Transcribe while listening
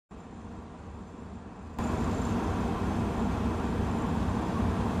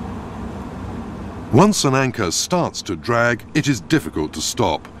Once an anchor starts to drag, it is difficult to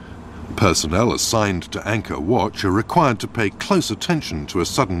stop. Personnel assigned to anchor watch are required to pay close attention to a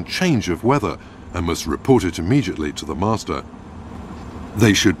sudden change of weather and must report it immediately to the master.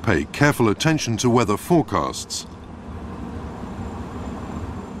 They should pay careful attention to weather forecasts.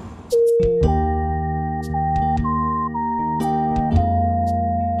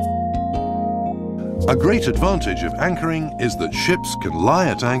 A great advantage of anchoring is that ships can lie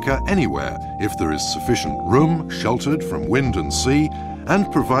at anchor anywhere if there is sufficient room, sheltered from wind and sea,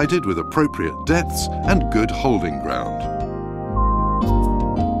 and provided with appropriate depths and good holding ground.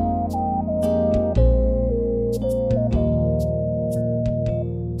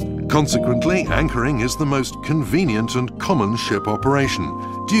 Consequently, anchoring is the most convenient and common ship operation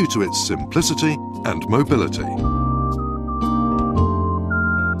due to its simplicity and mobility.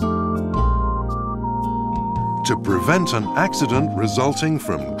 To prevent an accident resulting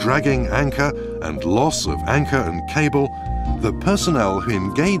from dragging anchor and loss of anchor and cable, the personnel who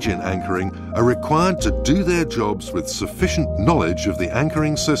engage in anchoring are required to do their jobs with sufficient knowledge of the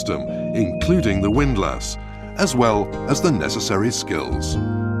anchoring system, including the windlass, as well as the necessary skills.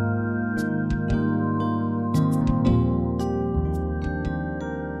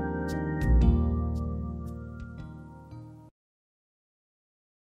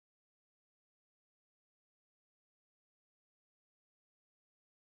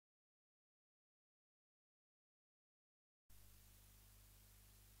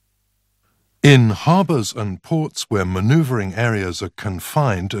 In harbours and ports where manoeuvring areas are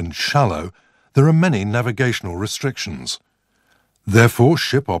confined and shallow, there are many navigational restrictions. Therefore,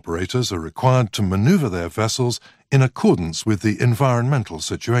 ship operators are required to manoeuvre their vessels in accordance with the environmental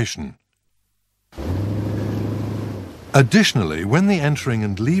situation. Additionally, when the entering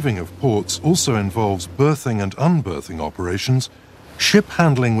and leaving of ports also involves berthing and unberthing operations, ship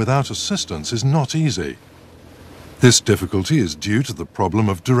handling without assistance is not easy. This difficulty is due to the problem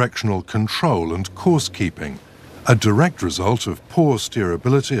of directional control and course keeping, a direct result of poor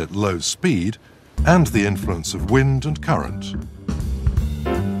steerability at low speed and the influence of wind and current.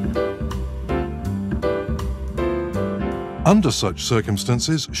 Under such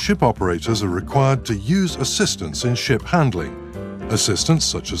circumstances, ship operators are required to use assistance in ship handling, assistance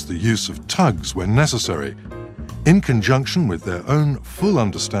such as the use of tugs when necessary, in conjunction with their own full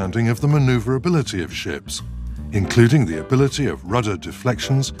understanding of the maneuverability of ships, including the ability of rudder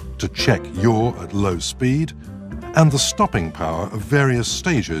deflections to check yaw at low speed, and the stopping power of various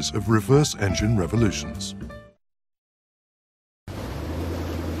stages of reverse engine revolutions.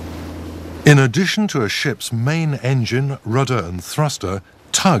 In addition to a ship's main engine, rudder and thruster,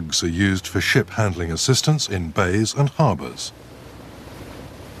 tugs are used for ship handling assistance in bays and harbours.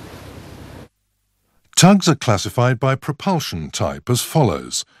 Tugs are classified by propulsion type as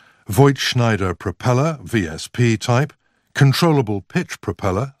follows: Voigt-Schneider propeller, VSP type, controllable pitch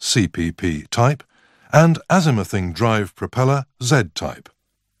propeller, CPP type, and azimuthing drive propeller, Z type.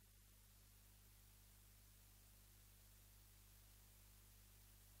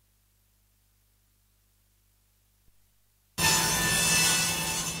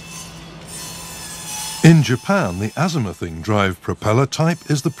 In Japan, the azimuthing drive propeller type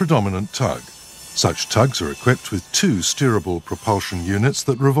is the predominant tug. Such tugs are equipped with two steerable propulsion units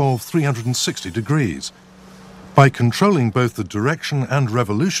that revolve 360 degrees. By controlling both the direction and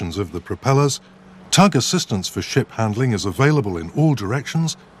revolutions of the propellers, tug assistance for ship handling is available in all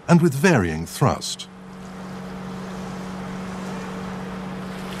directions and with varying thrust.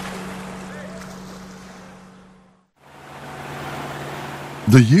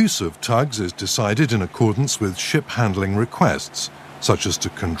 The use of tugs is decided in accordance with ship handling requests, such as to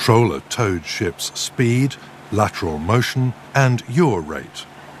control a towed ship's speed, lateral motion, and yaw rate.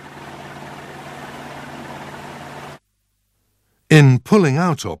 In pulling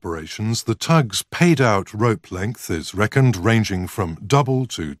out operations, the tug's paid-out rope length is reckoned ranging from double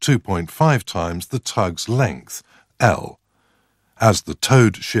to 2.5 times the tug's length, L. As the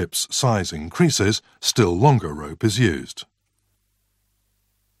towed ship's size increases, still longer rope is used.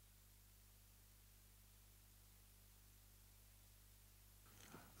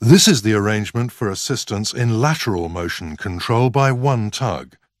 This is the arrangement for assistance in lateral motion control by one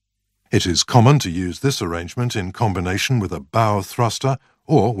tug. It is common to use this arrangement in combination with a bow thruster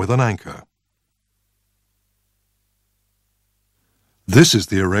or with an anchor. This is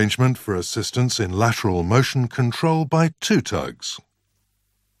the arrangement for assistance in lateral motion control by two tugs.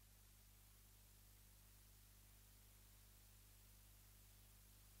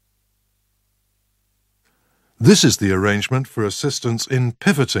 This is the arrangement for assistance in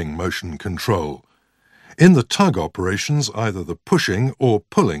pivoting motion control. In the tug operations, either the pushing or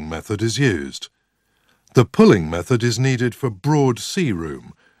pulling method is used. The pulling method is needed for broad sea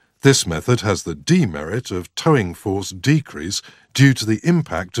room. This method has the demerit of towing force decrease due to the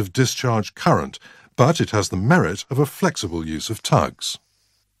impact of discharge current, but it has the merit of a flexible use of tugs.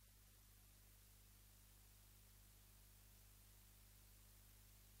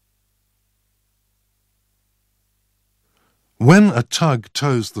 When a tug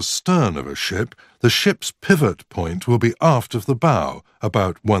tows the stern of a ship, the ship's pivot point will be aft of the bow,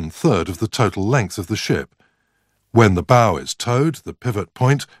 about 1/3 of the total length of the ship. When the bow is towed, the pivot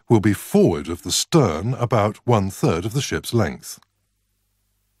point will be forward of the stern, about 1/3 of the ship's length.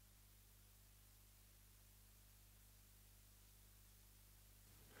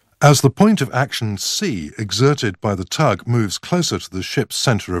 As the point of action C exerted by the tug moves closer to the ship's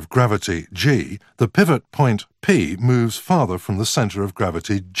centre of gravity G, the pivot point P moves farther from the centre of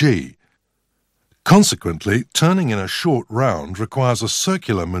gravity G. Consequently, turning in a short round requires a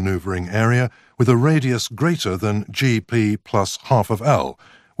circular manoeuvring area with a radius greater than GP plus half of L,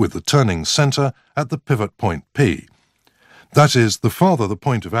 with the turning centre at the pivot point P. That is, the farther the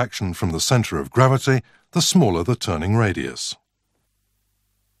point of action from the centre of gravity, the smaller the turning radius.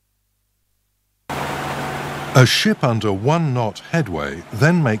 A ship under 1 knot headway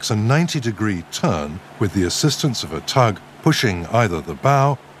then makes a 90-degree turn with the assistance of a tug pushing either the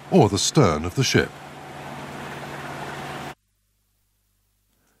bow or the stern of the ship.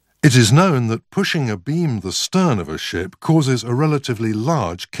 It is known that pushing abeam the stern of a ship causes a relatively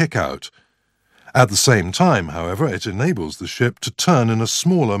large kick-out. At the same time, however, it enables the ship to turn in a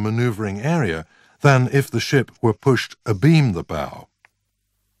smaller manoeuvring area than if the ship were pushed abeam the bow.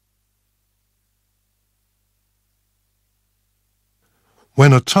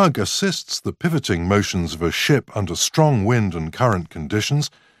 When a tug assists the pivoting motions of a ship under strong wind and current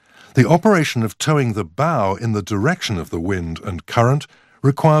conditions, the operation of towing the bow in the direction of the wind and current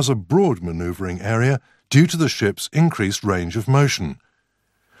requires a broad manoeuvring area due to the ship's increased range of motion.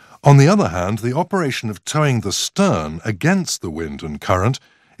 On the other hand, the operation of towing the stern against the wind and current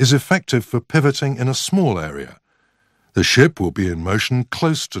is effective for pivoting in a small area. The ship will be in motion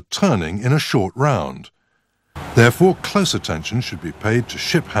close to turning in a short round. Therefore, close attention should be paid to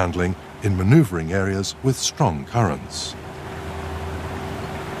ship handling in manoeuvring areas with strong currents.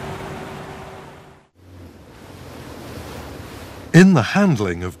 In the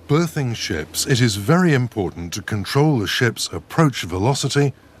handling of berthing ships, it is very important to control the ship's approach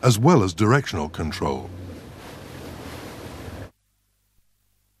velocity as well as directional control.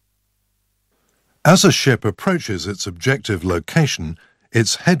 As a ship approaches its objective location,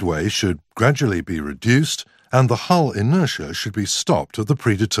 its headway should gradually be reduced and the hull inertia should be stopped at the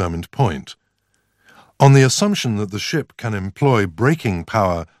predetermined point. On the assumption that the ship can employ braking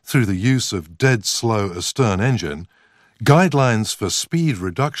power through the use of dead-slow astern engine, guidelines for speed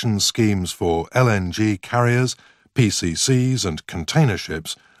reduction schemes for LNG carriers, PCCs and container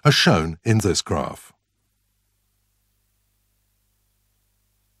ships are shown in this graph.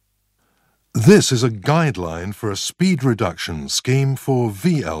 This is a guideline for a speed reduction scheme for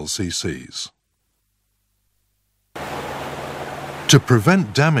VLCCs. To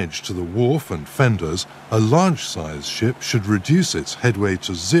prevent damage to the wharf and fenders, a large-size ship should reduce its headway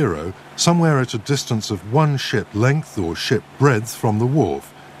to 0 somewhere at a distance of 1 ship length or ship breadth from the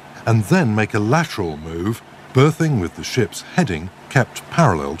wharf, and then make a lateral move, berthing with the ship's heading kept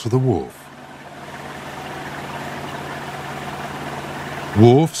parallel to the wharf.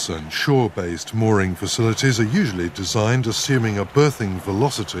 Wharfs and shore-based mooring facilities are usually designed assuming a berthing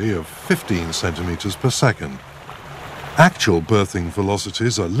velocity of 15 centimeters per second. Actual berthing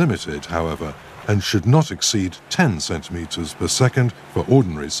velocities are limited, however, and should not exceed 10 centimeters per second for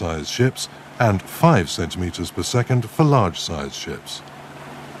ordinary-sized ships and 5 centimeters per second for large-sized ships.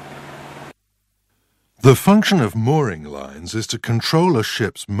 The function of mooring lines is to control a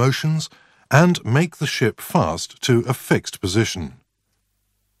ship's motions and make the ship fast to a fixed position.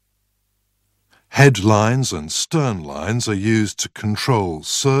 Head lines and stern lines are used to control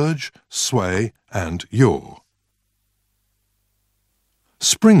surge, sway, and yaw.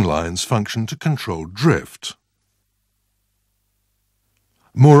 Spring lines function to control drift.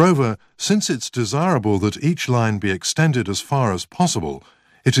 Moreover, since it's desirable that each line be extended as far as possible,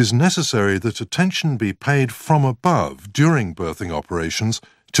 it is necessary that attention be paid from above during berthing operations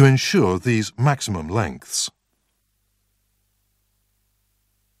to ensure these maximum lengths.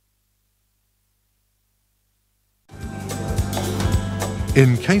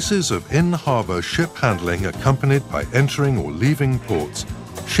 In cases of in-harbour ship handling accompanied by entering or leaving ports,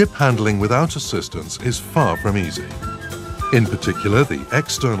 ship handling without assistance is far from easy. In particular, the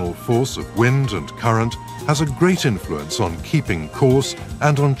external force of wind and current has a great influence on keeping course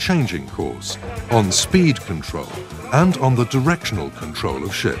and on changing course, on speed control and on the directional control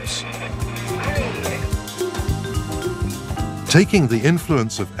of ships. Taking the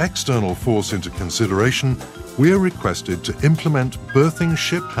influence of external force into consideration, we are requested to implement berthing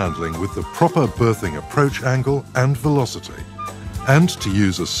ship handling with the proper berthing approach angle and velocity, and to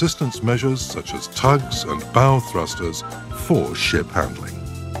use assistance measures such as tugs and bow thrusters for ship handling.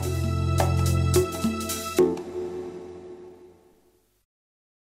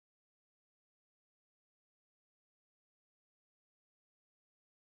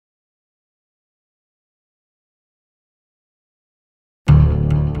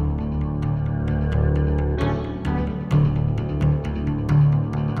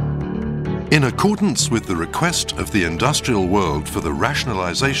 In accordance with the request of the industrial world for the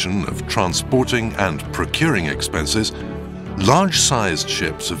rationalization of transporting and procuring expenses, large-sized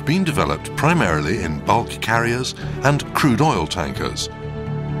ships have been developed primarily in bulk carriers and crude oil tankers.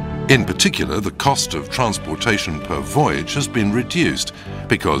 In particular, the cost of transportation per voyage has been reduced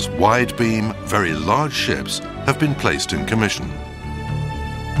because wide-beam, very large ships have been placed in commission.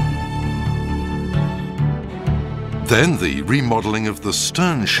 Then the remodeling of the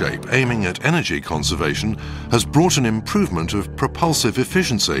stern shape aiming at energy conservation has brought an improvement of propulsive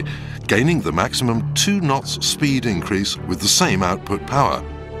efficiency, gaining the maximum 2 knots speed increase with the same output power.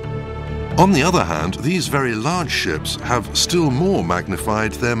 On the other hand, these very large ships have still more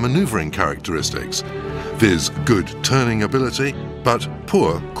magnified their maneuvering characteristics, viz. Good turning ability but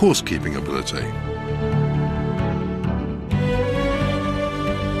poor course-keeping ability.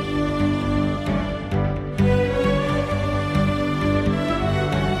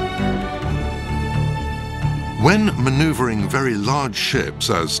 When manoeuvring very large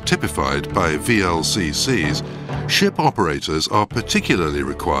ships as typified by VLCCs, ship operators are particularly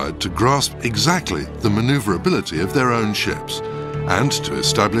required to grasp exactly the manoeuvrability of their own ships and to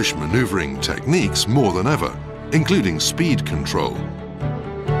establish manoeuvring techniques more than ever, including speed control.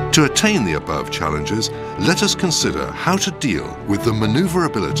 To attain the above challenges, let us consider how to deal with the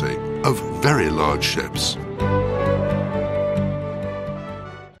manoeuvrability of very large ships.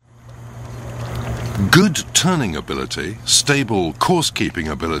 Good turning ability, stable course-keeping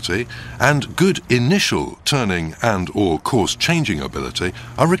ability, and good initial turning and/or course-changing ability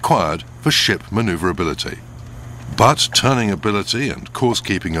are required for ship maneuverability. But turning ability and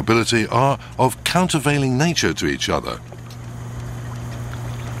course-keeping ability are of countervailing nature to each other.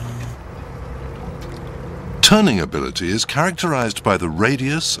 Turning ability is characterized by the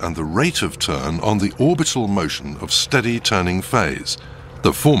radius and the rate of turn on the orbital motion of steady turning phase,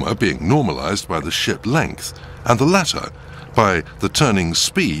 the former being normalized by the ship length, and the latter by the turning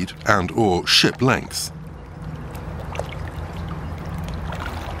speed and/or ship length.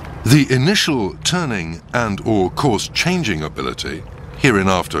 The initial turning and/or course-changing ability,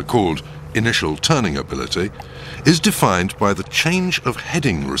 hereinafter called initial turning ability, is defined by the change of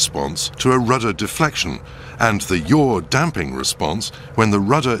heading response to a rudder deflection and the yaw damping response when the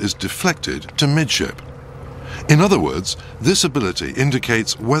rudder is deflected to midship. In other words, this ability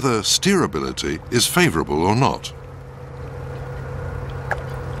indicates whether steerability is favorable or not.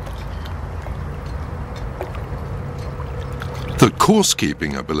 The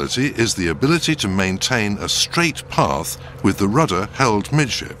course-keeping ability is the ability to maintain a straight path with the rudder held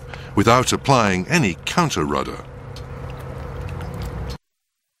midship, without applying any counter-rudder.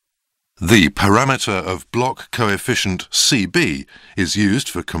 The parameter of block coefficient CB is used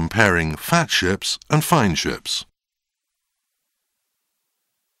for comparing fat ships and fine ships.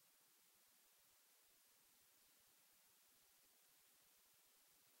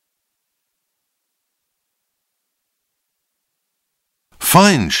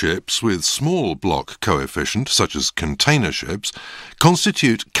 Fine ships with small block coefficient, such as container ships,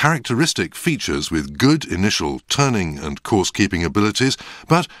 constitute characteristic features with good initial turning and course-keeping abilities,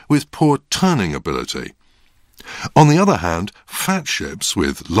 but with poor turning ability. On the other hand, fat ships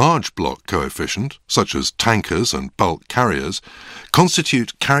with large block coefficient, such as tankers and bulk carriers,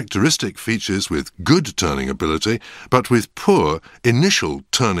 constitute characteristic features with good turning ability, but with poor initial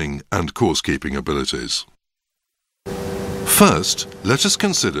turning and course-keeping abilities. First, let us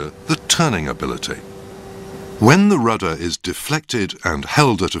consider the turning ability. When the rudder is deflected and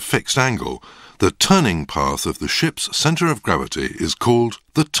held at a fixed angle, the turning path of the ship's center of gravity is called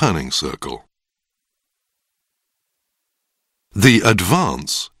the turning circle. The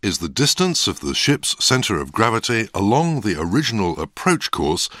advance is the distance of the ship's center of gravity along the original approach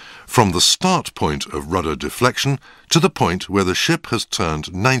course from the start point of rudder deflection to the point where the ship has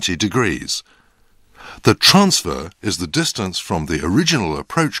turned 90 degrees. The transfer is the distance from the original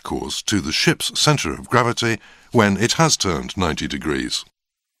approach course to the ship's centre of gravity when it has turned 90 degrees.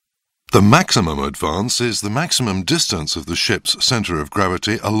 The maximum advance is the maximum distance of the ship's centre of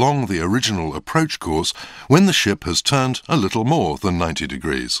gravity along the original approach course when the ship has turned a little more than 90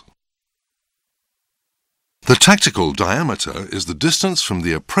 degrees. The tactical diameter is the distance from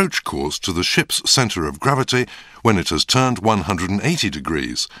the approach course to the ship's centre of gravity when it has turned 180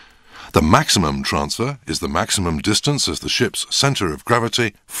 degrees. The maximum transfer is the maximum distance of the ship's centre of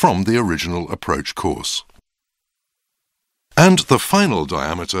gravity from the original approach course. And the final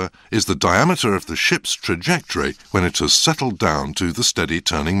diameter is the diameter of the ship's trajectory when it has settled down to the steady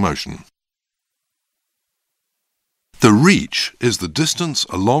turning motion. The reach is the distance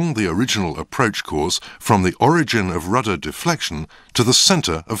along the original approach course from the origin of rudder deflection to the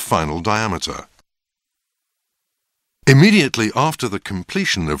centre of final diameter. Immediately after the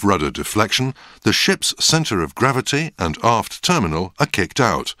completion of rudder deflection, the ship's centre of gravity and aft terminal are kicked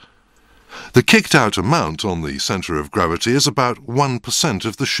out. The kicked out amount on the centre of gravity is about 1%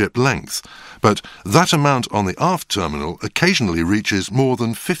 of the ship length, but that amount on the aft terminal occasionally reaches more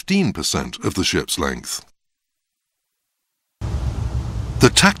than 15% of the ship's length. The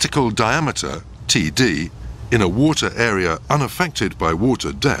tactical diameter, TD, in a water area unaffected by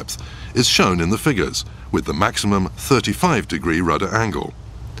water depth is shown in the figures, with the maximum 35-degree rudder angle.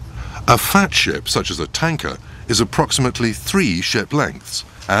 A fat ship, such as a tanker, is approximately 3 ship lengths,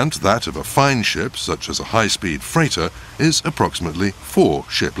 and that of a fine ship, such as a high-speed freighter, is approximately 4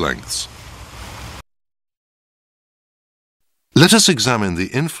 ship lengths. Let us examine the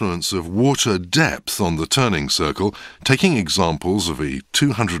influence of water depth on the turning circle, taking examples of a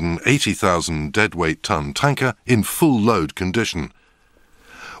 280,000 deadweight ton tanker in full load condition.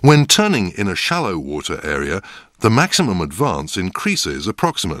 When turning in a shallow water area, the maximum advance increases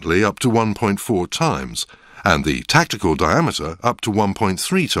approximately up to 1.4 times, and the tactical diameter up to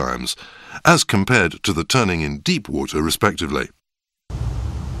 1.3 times, as compared to the turning in deep water respectively.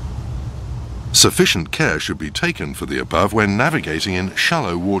 Sufficient care should be taken for the above when navigating in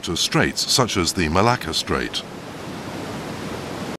shallow water straits such as the Malacca Strait.